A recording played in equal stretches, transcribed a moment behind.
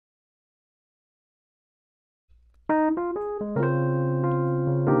It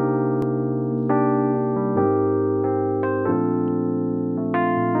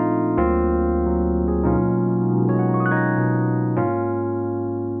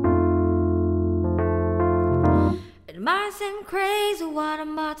might seem crazy what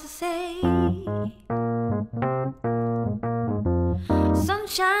I'm about to say.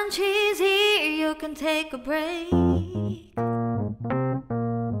 Sunshine trees here, you can take a break.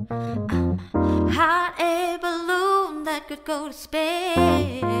 Hot air balloon that could go to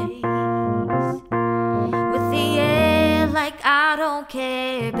space. With the air like I don't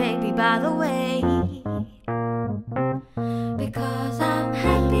care, baby, by the way. Because I'm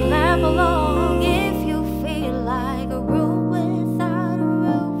happy. Clap along if you feel like a room without a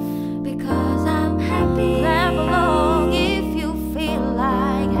roof. Because I'm happy. Clap along if you feel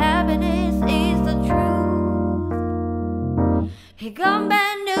like happiness is the truth. Here come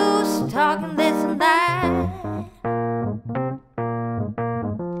bad news, talking this and that.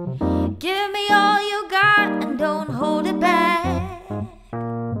 Give me all you got and don't hold it back.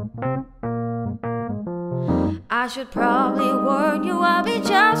 I should probably warn you, I'll be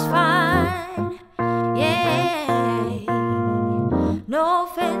just fine. Yeah. No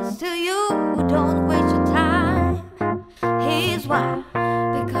offense to you, don't waste your time. Here's why.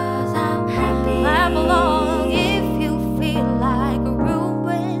 Because I'm happy. Clap along if you feel like a room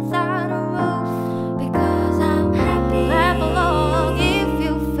without a roof. Because I'm happy. Clap along if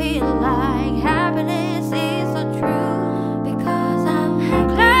you feel like happiness is the truth. Because I'm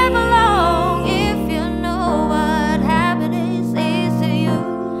happy. Clap along if you know what happiness is to you.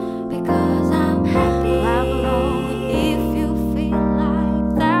 Because I'm happy. Clap along if you feel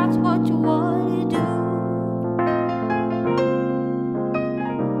like that's what you want to do.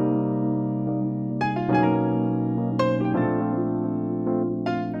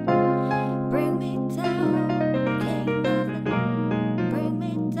 Bring me down, can't nothing bring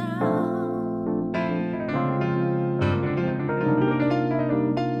me down.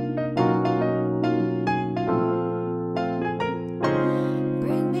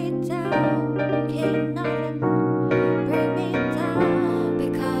 Bring me down, can't nothing bring me down.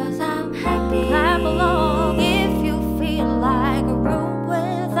 Because I'm happy. Clap along if you feel like a room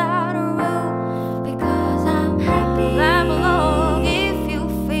without a roof. Because I'm happy. Clap along if you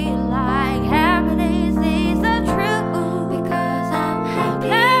feel like happiness is the truth. Because I'm happy.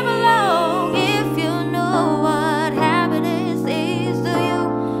 Clap along if you know what happiness is to you.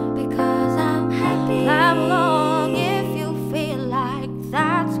 Because I'm happy. Clap along if you feel like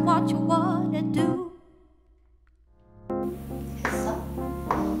that's what you want to do. 했어?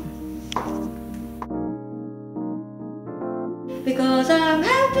 Because I'm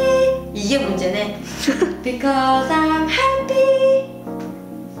happy. 이게 문제네. Because I'm happy.